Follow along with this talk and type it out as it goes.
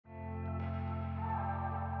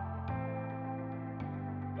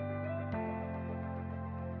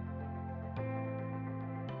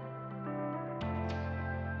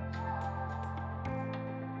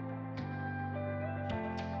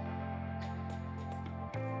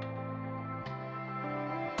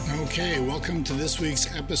Okay, welcome to this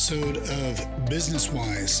week's episode of Business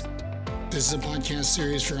Wise. This is a podcast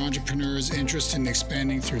series for entrepreneurs interested in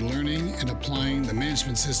expanding through learning and applying the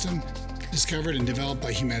management system discovered and developed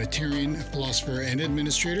by humanitarian, philosopher, and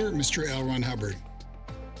administrator, Mr. L. Ron Hubbard.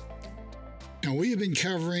 Now, we have been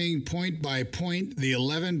covering point by point the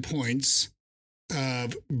 11 points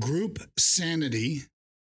of Group Sanity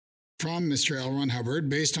from Mr. L. Ron Hubbard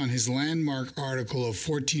based on his landmark article of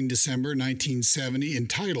 14 December 1970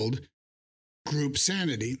 entitled Group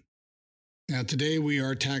Sanity. Now, today we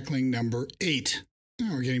are tackling number 8.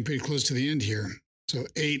 Now, we're getting pretty close to the end here. So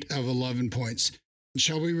 8 of 11 points.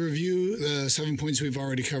 Shall we review the 7 points we've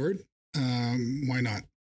already covered? Why not?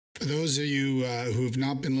 For those of you who have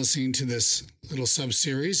not been listening to this little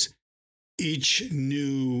sub-series, each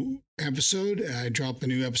new episode, I drop a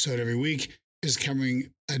new episode every week, is covering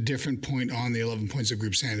a different point on the 11 points of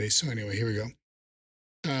Group Sanity. So anyway, here we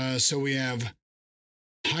go. So we have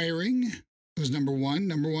hiring was number 1.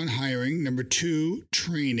 Number 1, hiring. Number 2,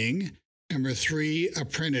 training. Number 3,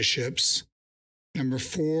 apprenticeships. Number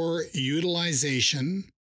 4, utilization.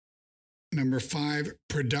 Number 5,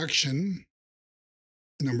 production.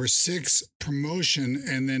 Number 6, promotion.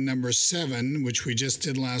 And then number 7, which we just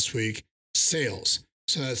did last week, sales.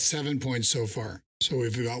 So that's 7 points so far. So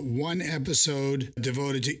we've got one episode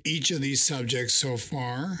devoted to each of these subjects so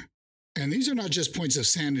far. And these are not just points of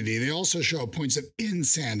sanity. They also show points of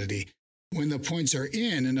insanity. When the points are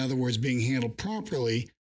in other words, being handled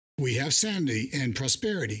properly, we have sanity and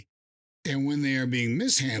prosperity. And when they are being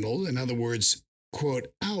mishandled, in other words, quote,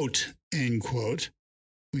 out, end quote,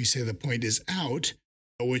 we say the point is out,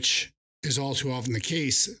 which is all too often the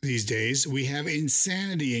case these days, we have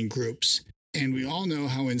insanity in groups. And we all know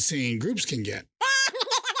how insane groups can get.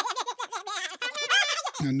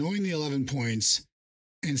 Now, knowing the 11 points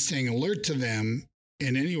and staying alert to them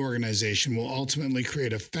in any organization will ultimately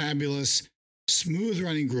create a fabulous,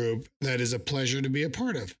 smooth-running group that is a pleasure to be a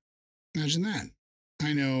part of. Imagine that.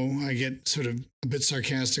 I know I get sort of a bit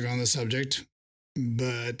sarcastic on the subject,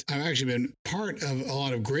 but I've actually been part of a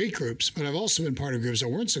lot of great groups, but I've also been part of groups that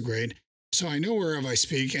weren't so great. So I know whereof I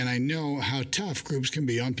speak, and I know how tough groups can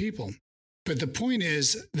be on people. But the point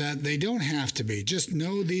is that they don't have to be. Just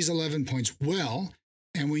know these 11 points well,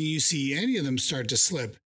 and when you see any of them start to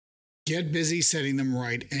slip, get busy setting them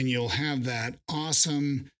right, and you'll have that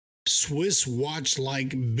awesome Swiss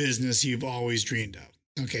watch-like business you've always dreamed of.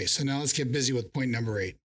 Okay, so now let's get busy with point number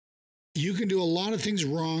 8. You can do a lot of things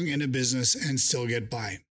wrong in a business and still get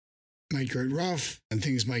by. Might get rough, and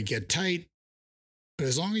things might get tight, but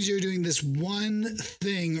as long as you're doing this one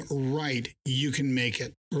thing right, you can make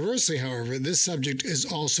it. Reversely, however, this subject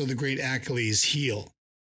is also the great Achilles heel,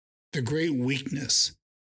 the great weakness.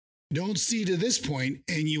 Don't see to this point,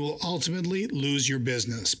 and you will ultimately lose your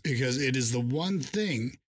business because it is the one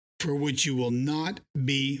thing for which you will not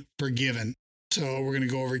be forgiven. So we're going to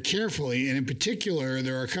go over it carefully, and in particular,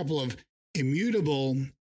 there are a couple of immutable.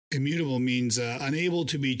 Immutable means unable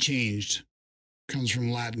to be changed. Comes from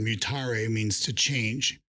Latin. Mutare means to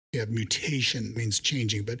change. You have mutation, means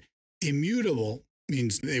changing, but immutable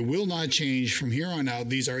means they will not change from here on out.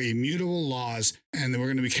 These are immutable laws, and we're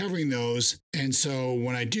going to be covering those. And so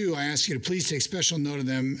when I do, I ask you to please take special note of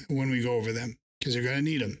them when we go over them, because you're going to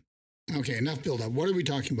need them. Okay, enough build up. What are we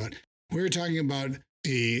talking about? We're talking about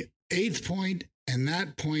the 8th point, and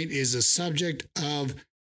that point is a subject of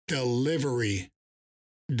delivery.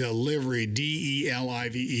 Delivery,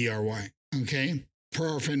 D-E-L-I-V-E-R-Y. Okay? Per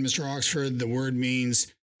our friend Mr. Oxford, the word means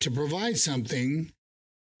to provide something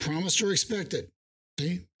promised or expected.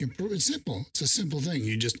 See? It's simple. It's a simple thing.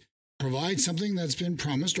 You just provide something that's been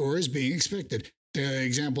promised or is being expected. The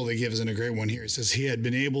example they give is a great one here. It says he had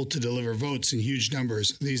been able to deliver votes in huge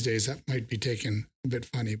numbers. These days, that might be taken a bit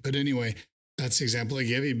funny. But anyway, that's the example they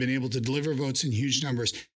give. He'd been able to deliver votes in huge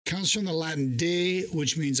numbers. Comes from the Latin de,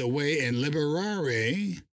 which means away, and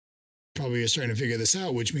liberare, probably you're starting to figure this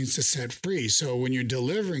out, which means to set free. So when you're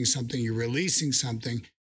delivering something, you're releasing something,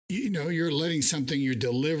 you're letting something, you're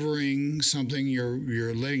delivering something,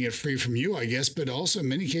 you're letting it free from you, I guess, but also in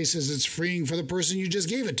many cases, it's freeing for the person you just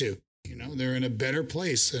gave it to. They're in a better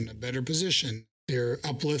place, in a better position. They're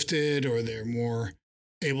uplifted, or they're more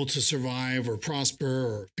able to survive or prosper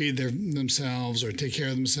or feed themselves or take care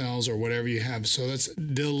of themselves or whatever you have. So that's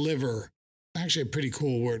deliver. Actually a pretty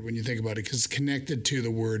cool word when you think about it, because it's connected to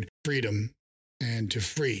the word freedom and to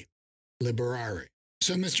free, liberare.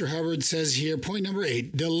 So Mr. Hubbard says here, point number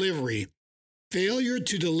 8, delivery. Failure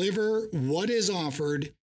to deliver what is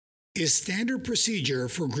offered is standard procedure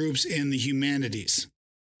for groups in the humanities.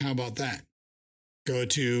 How about that? Go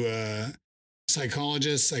to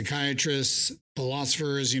psychologists, psychiatrists,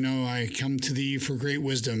 philosophers, I come to thee for great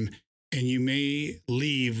wisdom, and you may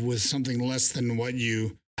leave with something less than what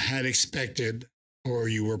you had expected or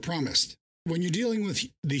you were promised. When you're dealing with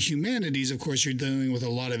the humanities, of course, you're dealing with a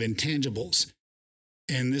lot of intangibles.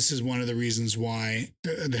 And this is one of the reasons why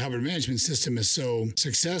the Hubbard Management System is so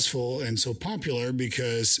successful and so popular,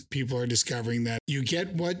 because people are discovering that you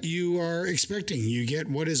get what you are expecting. You get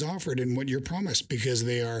what is offered and what you're promised, because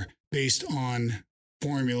they are based on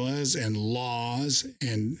formulas and laws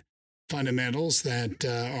and fundamentals that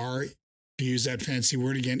are, to use that fancy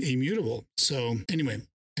word again, immutable. So anyway,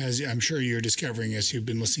 as I'm sure you're discovering as you've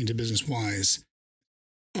been listening to Business Wise.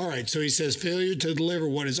 All right, so he says, failure to deliver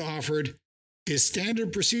what is offered is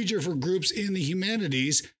standard procedure for groups in the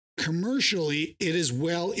humanities. Commercially, it is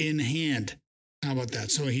well in hand. How about that?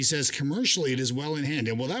 So he says commercially, it is well in hand.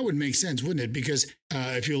 And well, that would make sense, wouldn't it? Because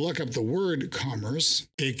if you look up the word commerce,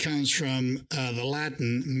 it comes from the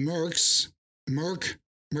Latin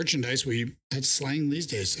merchandise. That's slang these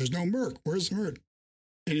days. There's no merc. Where's the merc?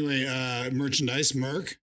 Anyway, merchandise,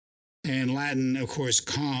 merc. And Latin, of course,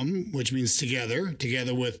 com, which means together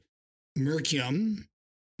with mercium,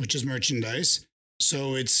 which is merchandise.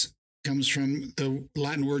 So it comes from the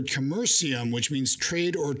Latin word commercium, which means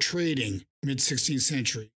trade or trading, mid-16th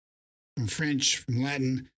century. From French, from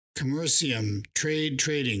Latin, commercium, trade,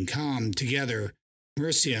 trading, com, together,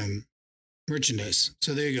 mercium, merchandise.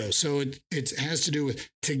 So there you go. So it has to do with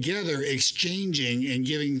together exchanging and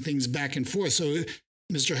giving things back and forth. So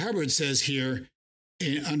Mr. Hubbard says here,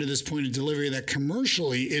 under this point of delivery, that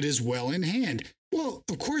commercially it is well in hand. Well,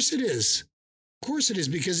 of course it is. Of course it is,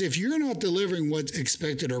 because if you're not delivering what's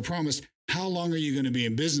expected or promised, how long are you going to be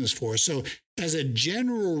in business for? So as a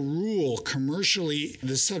general rule, commercially,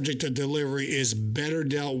 the subject of delivery is better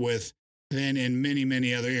dealt with than in many,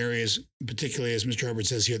 many other areas, particularly, as Mr. Hubbard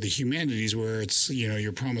says here, the humanities, where it's,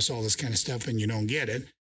 you're promised all this kind of stuff and you don't get it.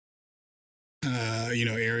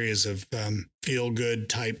 Areas of feel-good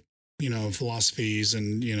type philosophies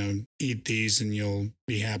and, eat these and you'll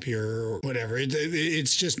be happier or whatever.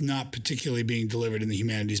 It's just not particularly being delivered in the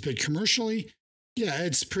humanities. But commercially, yeah,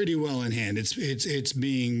 it's pretty well in hand. It's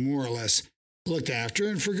being more or less looked after,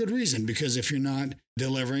 and for good reason, because if you're not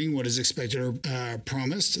delivering what is expected or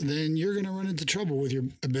promised, then you're going to run into trouble with your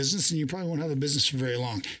business, and you probably won't have a business for very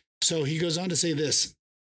long. So he goes on to say this: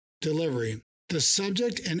 delivery. The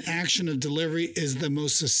subject and action of delivery is the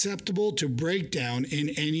most susceptible to breakdown in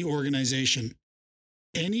any organization.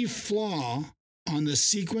 Any flaw on the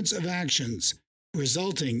sequence of actions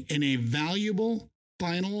resulting in a valuable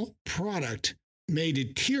final product may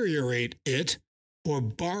deteriorate it or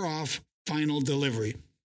bar off final delivery.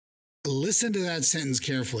 Listen to that sentence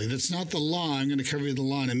carefully. That's not the law. I'm going to cover the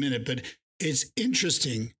law in a minute, but it's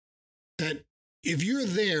interesting that if you're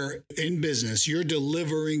there in business, you're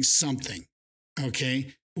delivering something.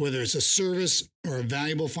 Okay, whether it's a service or a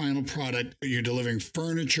valuable final product, you're delivering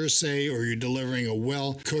furniture, say, or you're delivering a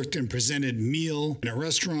well-cooked and presented meal in a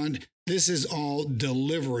restaurant. This is all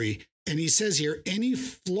delivery. And he says here, any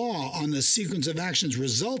flaw on the sequence of actions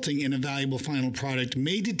resulting in a valuable final product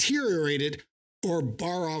may deteriorate it or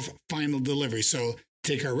bar off final delivery. So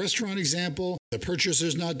take our restaurant example. The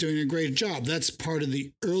purchaser's not doing a great job. That's part of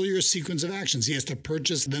the earlier sequence of actions. He has to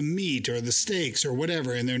purchase the meat or the steaks or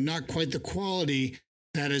whatever, and they're not quite the quality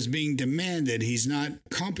that is being demanded. He's not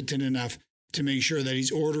competent enough to make sure that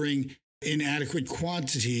he's ordering in adequate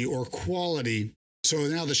quantity or quality. So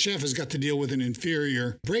now the chef has got to deal with an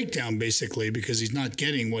inferior breakdown, basically, because he's not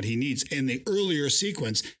getting what he needs in the earlier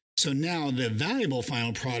sequence. So now the valuable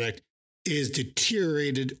final product is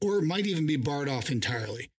deteriorated or might even be barred off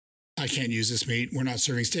entirely. I can't use this meat. We're not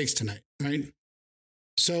serving steaks tonight, right?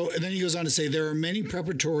 So then he goes on to say, there are many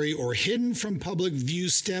preparatory or hidden from public view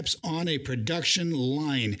steps on a production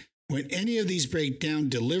line. When any of these break down,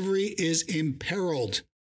 delivery is imperiled.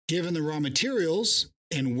 Given the raw materials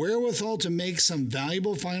and wherewithal to make some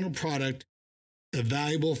valuable final product, the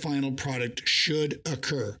valuable final product should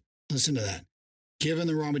occur. Listen to that. Given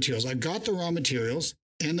the raw materials. I've got the raw materials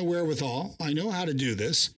and the wherewithal. I know how to do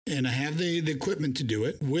this, and I have the equipment to do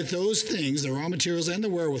it. With those things, the raw materials and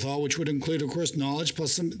the wherewithal, which would include, of course, knowledge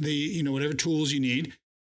plus whatever tools you need.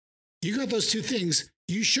 You got those two things.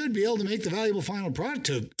 You should be able to make the valuable final product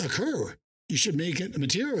to occur. You should make it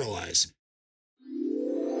materialize.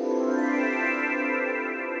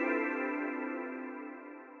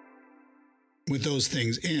 With those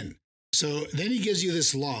things in. So then he gives you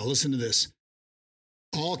this law. Listen to this.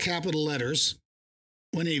 All capital letters.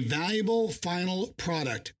 When a valuable final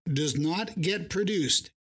product does not get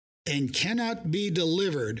produced and cannot be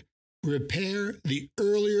delivered, repair the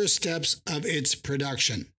earlier steps of its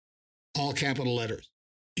production. all capital letters.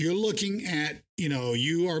 You're looking at,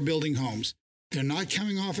 you are building homes. They're not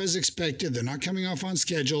coming off as expected. They're not coming off on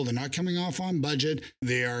schedule. They're not coming off on budget.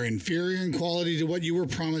 They are inferior in quality to what you were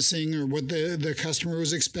promising or what the customer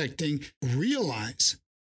was expecting. Realize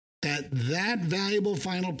that valuable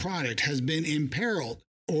final product has been imperiled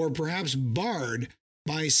or perhaps barred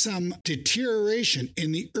by some deterioration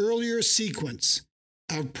in the earlier sequence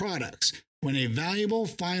of products. When a valuable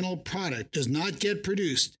final product does not get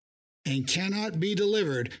produced and cannot be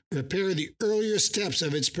delivered, repair the earlier steps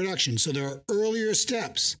of its production. So there are earlier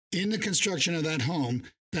steps in the construction of that home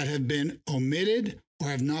that have been omitted or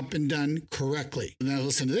have not been done correctly. Now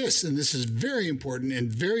listen to this, and this is very important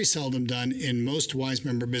and very seldom done in most wise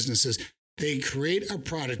member businesses. They create a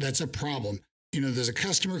product that's a problem. There's a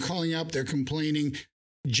customer calling up, they're complaining.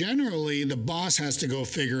 Generally, the boss has to go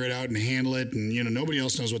figure it out and handle it, and nobody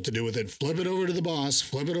else knows what to do with it. Flip it over to the boss,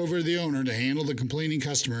 flip it over to the owner to handle the complaining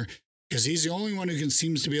customer, because he's the only one who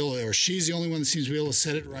seems to be able to, or she's the only one that seems to be able to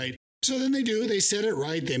set it right. So then they set it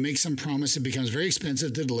right, they make some promise, it becomes very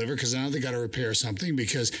expensive to deliver because now they got to repair something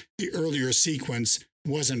because the earlier sequence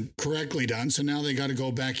wasn't correctly done. So now they got to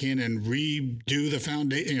go back in and redo the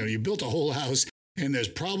foundation. You built a whole house and there's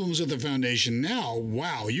problems with the foundation. Now,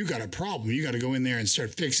 wow, you got a problem. You got to go in there and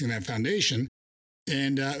start fixing that foundation.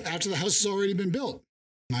 And after the house has already been built.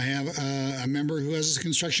 I have a member who has a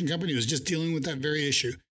construction company who was just dealing with that very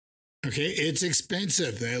issue. Okay, it's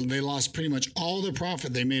expensive. They lost pretty much all the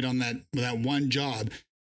profit they made on that one job.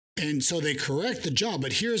 And so they correct the job.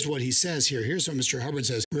 But here's what he says here. Here's what Mr. Hubbard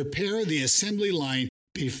says. Repair the assembly line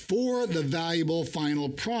before the valuable final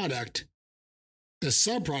product. The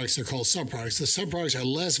subproducts are called subproducts. The subproducts are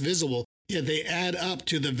less visible, yet they add up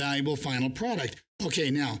to the valuable final product. Okay,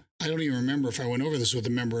 now, I don't even remember if I went over this with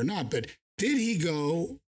a member or not, but did he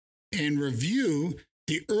go and review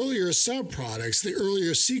the earlier subproducts, the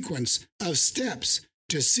earlier sequence of steps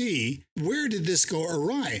to see where did this go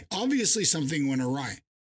awry? Obviously, something went awry.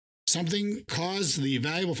 Something caused the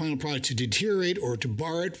valuable final product to deteriorate or to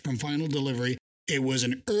bar it from final delivery. It was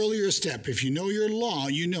an earlier step. If you know your law,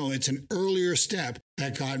 you know it's an earlier step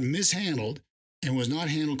that got mishandled and was not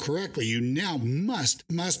handled correctly. You now must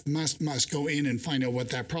go in and find out what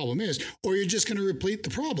that problem is, or you're just going to repeat the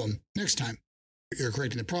problem next time. You're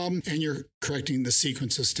correcting the problem and you're correcting the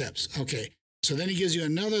sequence of steps. Okay, so then he gives you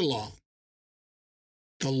another law.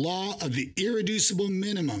 The law of the irreducible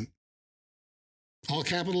minimum. All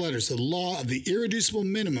capital letters. The law of the irreducible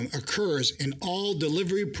minimum occurs in all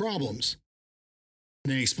delivery problems.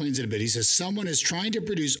 And then he explains it a bit. He says, someone is trying to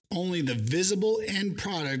produce only the visible end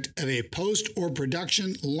product of a post or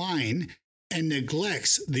production line and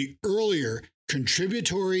neglects the earlier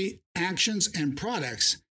contributory actions and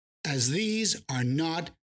products, as these are not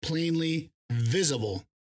plainly visible.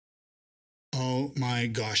 Oh my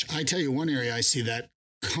gosh. I tell you one area I see that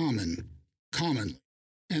commonly,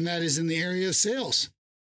 and that is in the area of sales.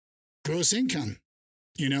 Gross income.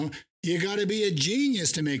 You got to be a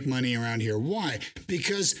genius to make money around here. Why?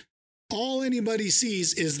 Because all anybody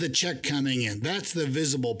sees is the check coming in. That's the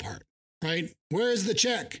visible part, right? Where's the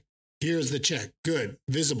check? Here's the check. Good.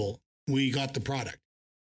 Visible. We got the product.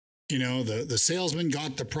 The salesman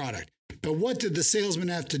got the product. But what did the salesman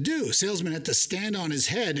have to do? Salesman had to stand on his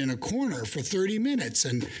head in a corner for 30 minutes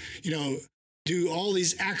and, do all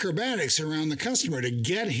these acrobatics around the customer to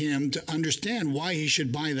get him to understand why he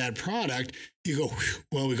should buy that product. You go,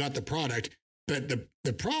 well, we got the product. But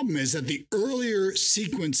the problem is that the earlier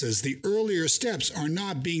sequences, the earlier steps are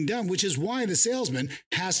not being done, which is why the salesman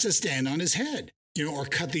has to stand on his head, or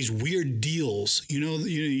cut these weird deals.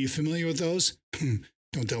 You familiar with those?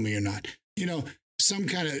 Don't tell me you're not. Some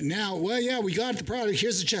kind of we got the product.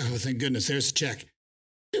 Here's the check. Oh, thank goodness. There's the check.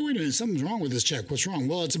 Hey, wait a minute, something's wrong with this check. What's wrong?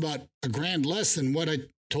 Well, it's about $1,000 less than what I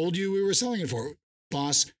told you we were selling it for.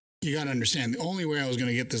 Boss, you got to understand, the only way I was going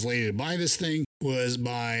to get this lady to buy this thing was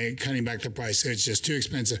by cutting back the price. It's just too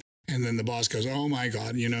expensive. And then the boss goes, oh my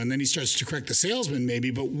God, and then he starts to correct the salesman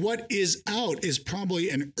maybe. But what is out is probably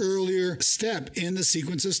an earlier step in the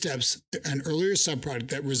sequence of steps, an earlier subproduct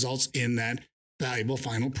that results in that valuable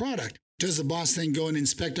final product. Does the boss then go and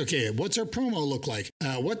inspect, okay, what's our promo look like?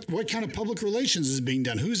 What kind of public relations is being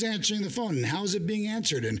done? Who's answering the phone and how is it being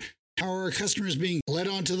answered? And how are our customers being led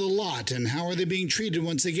onto the lot? And how are they being treated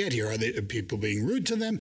once they get here? Are people being rude to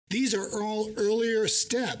them? These are all earlier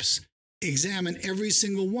steps. Examine every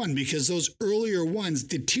single one because those earlier ones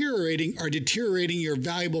are deteriorating your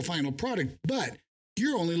valuable final product, but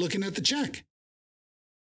you're only looking at the check.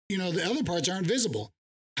 The other parts aren't visible.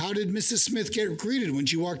 How did Mrs. Smith get greeted when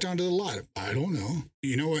she walked onto the lot? I don't know.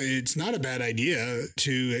 You know, it's not a bad idea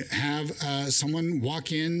to have someone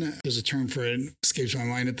walk in. There's a term for it, escapes my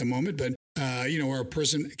mind at the moment, but, where a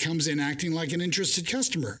person comes in acting like an interested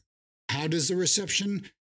customer. How does the reception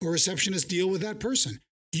or receptionist deal with that person?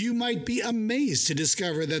 You might be amazed to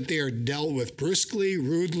discover that they are dealt with brusquely,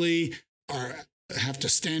 rudely, or have to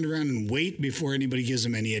stand around and wait before anybody gives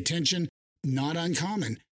them any attention. Not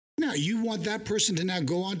uncommon. Now, you want that person to now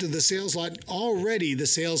go onto the sales lot. Already, the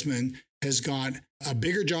salesman has got a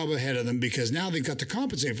bigger job ahead of them because now they've got to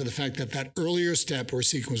compensate for the fact that that earlier step or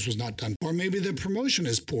sequence was not done. Or maybe the promotion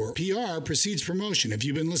is poor. PR precedes promotion. If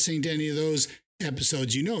you've been listening to any of those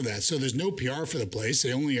episodes, you know that. So there's no PR for the place.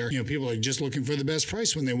 They only are, people are just looking for the best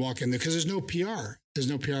price when they walk in there because there's no PR. There's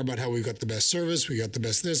no PR about how we've got the best service, we got the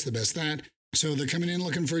best this, the best that. So they're coming in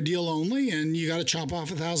looking for a deal only, and you got to chop off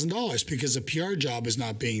 $1,000 because the PR job is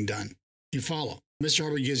not being done. You follow. Mr.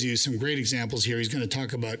 Hubbard gives you some great examples here. He's going to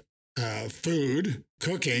talk about food,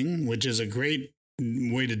 cooking, which is a great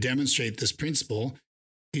way to demonstrate this principle.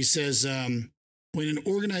 He says, when an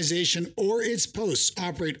organization or its posts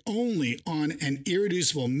operate only on an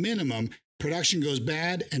irreducible minimum, production goes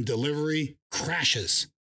bad and delivery crashes.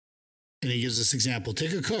 And he gives this example.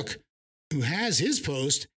 Take a cook who has his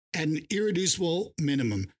post at an irreducible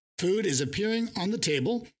minimum. Food is appearing on the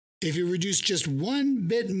table. If you reduce just one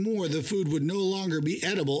bit more, the food would no longer be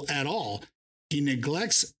edible at all. He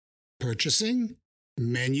neglects purchasing,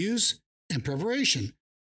 menus, and preparation.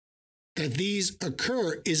 That these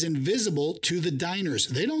occur is invisible to the diners.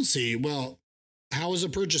 They don't see, well, how is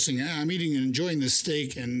it purchasing? I'm eating and enjoying this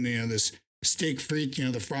steak and, this steak frite,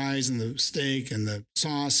 the fries and the steak and the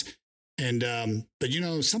sauce. And, but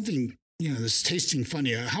something, this tasting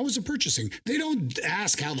funny. How is it purchasing? They don't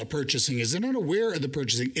ask how the purchasing is. They're not aware of the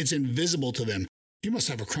purchasing. It's invisible to them. You must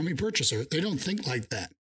have a crummy purchaser. They don't think like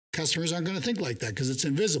that. Customers aren't going to think like that because it's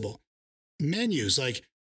invisible. Menus,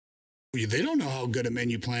 they don't know how good a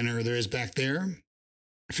menu planner there is back there.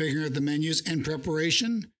 Figuring out the menus and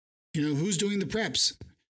preparation. Who's doing the preps?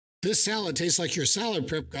 This salad tastes like your salad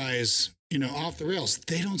prep guy is, off the rails.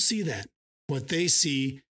 They don't see that. What they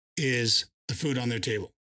see is the food on their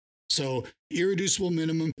table. So irreducible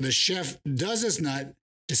minimum. The chef does this not,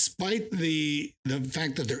 despite the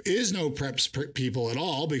fact that there is no preps people at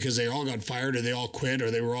all because they all got fired or they all quit or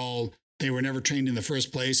they were never trained in the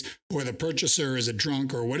first place, or the purchaser is a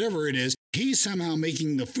drunk or whatever it is. He's somehow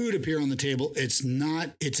making the food appear on the table. It's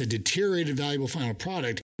a deteriorated, valuable final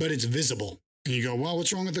product, but it's visible. And you go, well,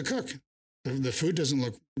 what's wrong with the cook? The food doesn't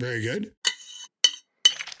look very good.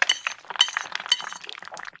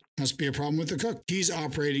 Must be a problem with the cook. He's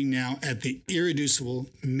operating now at the irreducible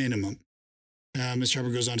minimum. Mr.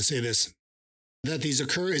 Hubbard goes on to say this. That these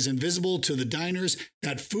occur is invisible to the diners.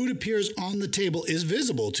 That food appears on the table is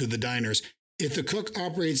visible to the diners. If the cook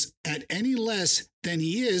operates at any less than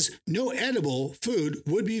he is, no edible food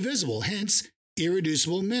would be visible, hence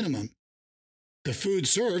irreducible minimum. The food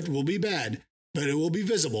served will be bad, but it will be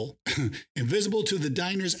visible. Invisible to the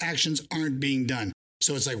diner's actions aren't being done.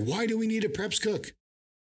 So it's like, why do we need a preps cook?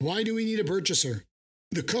 Why do we need a purchaser?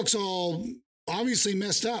 The cook's all obviously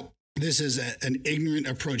messed up. This is an ignorant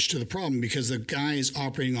approach to the problem because the guy is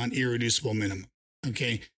operating on irreducible minimum.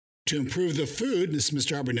 Okay, to improve the food, this is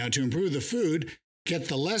Mr. Hubbard now, to improve the food, get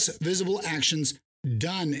the less visible actions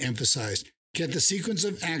done, emphasized. Get the sequence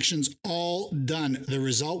of actions all done. The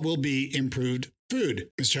result will be improved food.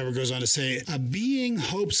 Mr. Hubbard goes on to say, a being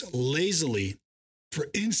hopes lazily for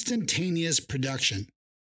instantaneous production.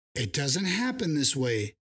 It doesn't happen this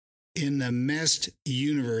way in the messed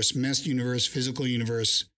universe, physical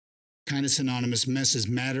universe. Kind of synonymous. Mess is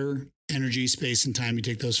matter, energy, space, and time. You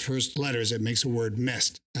take those first letters, it makes a word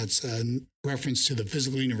messed. That's a reference to the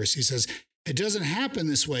physical universe. He says, it doesn't happen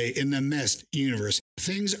this way in the messed universe.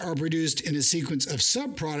 Things are produced in a sequence of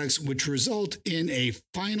subproducts which result in a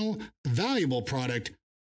final valuable product.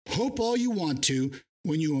 Hope all you want to.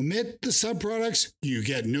 When you omit the subproducts, you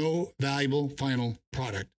get no valuable final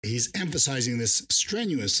product. He's emphasizing this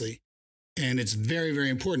strenuously. And it's very, very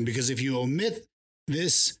important because if you omit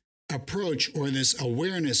this approach or this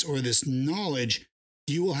awareness or this knowledge,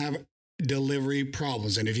 you will have delivery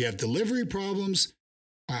problems. And if you have delivery problems,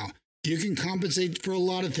 wow, you can compensate for a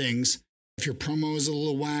lot of things. If your promo is a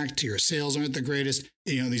little whacked, your sales aren't the greatest,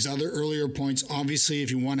 these other earlier points, obviously, if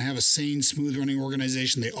you want to have a sane, smooth running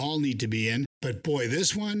organization, they all need to be in. But boy,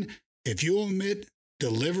 this one, if you omit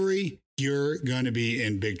delivery, you're going to be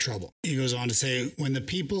in big trouble. He goes on to say, when the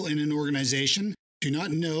people in an organization do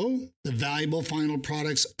not know the valuable final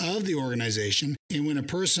products of the organization, and when a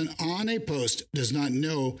person on a post does not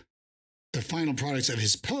know the final products of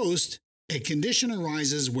his post, a condition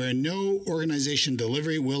arises where no organization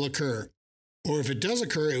delivery will occur, or if it does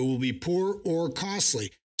occur, it will be poor or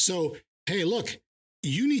costly. So, hey, look,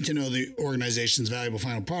 you need to know the organization's valuable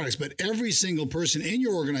final products, but every single person in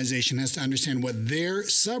your organization has to understand what their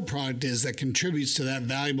subproduct is that contributes to that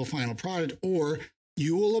valuable final product, or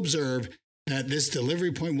you will observe that this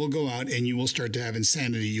delivery point will go out and you will start to have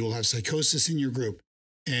insanity. You will have psychosis in your group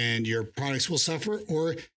and your products will suffer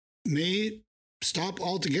or may stop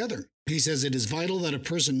altogether. He says it is vital that a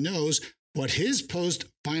person knows what his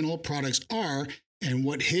post-final products are and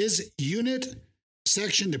what his unit,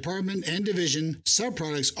 section, department, and division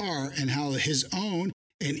subproducts are, and how his own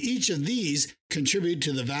and each of these contribute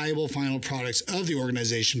to the valuable final products of the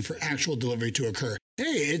organization for actual delivery to occur. Hey,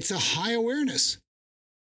 it's a high awareness.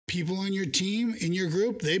 People on your team, in your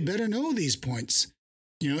group, they better know these points.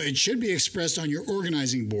 It should be expressed on your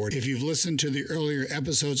organizing board. If you've listened to the earlier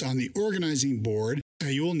episodes on the organizing board,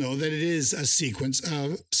 you will know that it is a sequence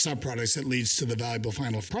of subproducts that leads to the valuable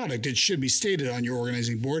final product. It should be stated on your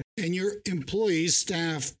organizing board, and your employees,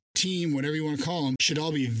 staff, team, whatever you want to call them, should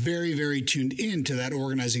all be very, very tuned in to that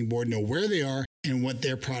organizing board, know where they are and what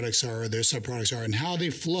their products are, or their subproducts are, and how they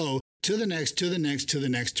flow to the next, to the next, to the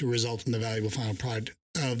next to result in the valuable final product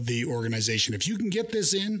of the organization. If you can get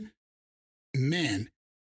this in, man,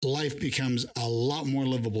 life becomes a lot more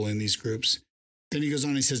livable in these groups. Then he goes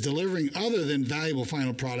on, he says, delivering other than valuable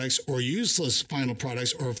final products or useless final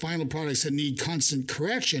products or final products that need constant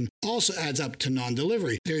correction also adds up to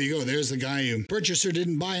non-delivery. There you go. There's the guy who purchaser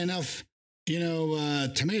didn't buy enough,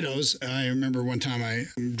 tomatoes. I remember one time I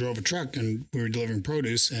drove a truck and we were delivering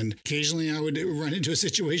produce, and occasionally I would run into a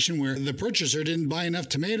situation where the purchaser didn't buy enough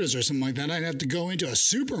tomatoes or something like that. I'd have to go into a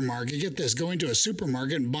supermarket, go into a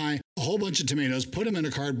supermarket and buy a whole bunch of tomatoes, put them in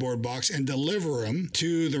a cardboard box and deliver them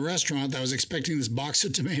to the restaurant that was expecting this box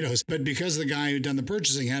of tomatoes. But because the guy who'd done the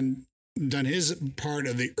purchasing hadn't done his part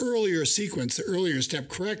of the earlier sequence, the earlier step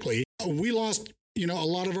correctly, we lost a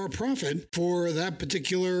lot of our profit for that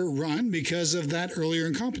particular run because of that earlier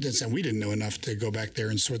incompetence. And we didn't know enough to go back there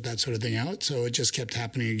and sort that sort of thing out. So it just kept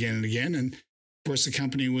happening again and again. And of course, the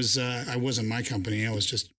company was, I wasn't my company. I was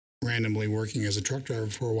just randomly working as a truck driver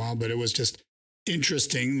for a while. But it was just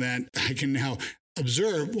interesting that I can now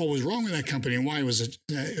observe what was wrong with that company and why it was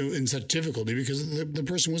in such difficulty, because the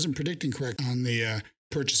person wasn't predicting correct on the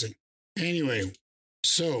purchasing. Anyway,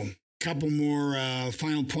 so a couple more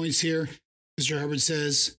final points here. Mr. Hubbard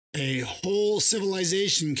says, a whole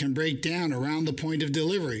civilization can break down around the point of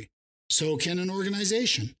delivery. So can an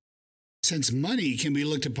organization. Since money can be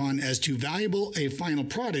looked upon as too valuable a final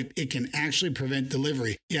product, it can actually prevent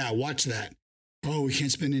delivery. Yeah, watch that. Oh, we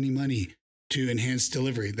can't spend any money to enhance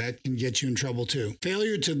delivery. That can get you in trouble too.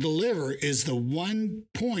 Failure to deliver is the one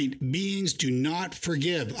point beings do not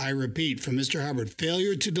forgive. I repeat from Mr. Hubbard,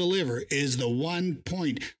 failure to deliver is the one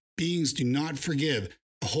point beings do not forgive.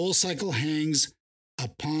 The whole cycle hangs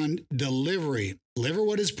upon delivery. Deliver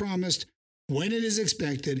what is promised, when it is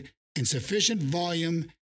expected, in sufficient volume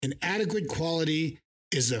and adequate quality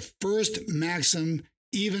is the first maxim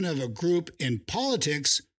even of a group in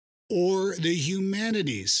politics or the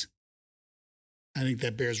humanities. I think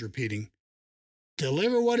that bears repeating.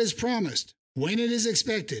 Deliver what is promised, when it is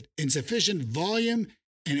expected, in sufficient volume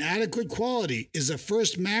and adequate quality is the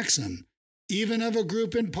first maxim even of a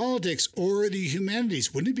group in politics or the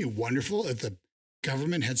humanities. Wouldn't it be wonderful if the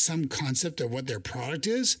government had some concept of what their product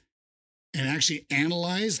is and actually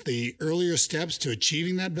analyzed the earlier steps to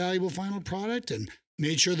achieving that valuable final product and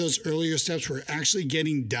made sure those earlier steps were actually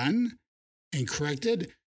getting done and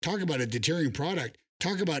corrected? Talk about a deterring product.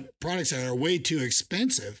 Talk about products that are way too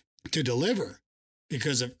expensive to deliver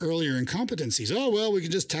because of earlier incompetencies. Oh, well, we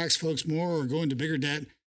can just tax folks more or go into bigger debt.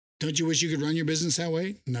 Don't you wish you could run your business that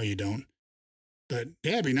way? No, you don't. But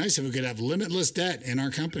yeah, it'd be nice if we could have limitless debt in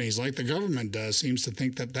our companies like the government does. Seems to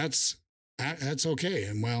think that that's okay.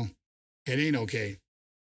 And well, it ain't okay.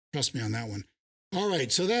 Trust me on that one. All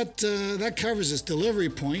right, so that covers this delivery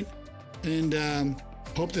point. And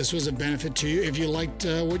hope this was a benefit to you. If you liked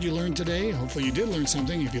what you learned today, hopefully you did learn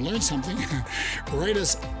something. If you learned something, write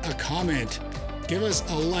us a comment. Give us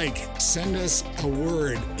a like. Send us a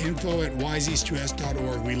word.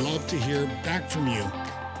 info@wiseeastuS.org. We love to hear back from you.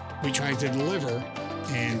 We try to deliver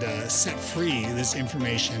and set free this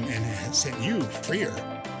information and set you freer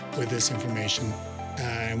with this information.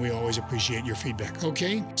 And we always appreciate your feedback.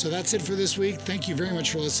 Okay, so that's it for this week. Thank you very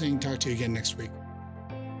much for listening. Talk to you again next week.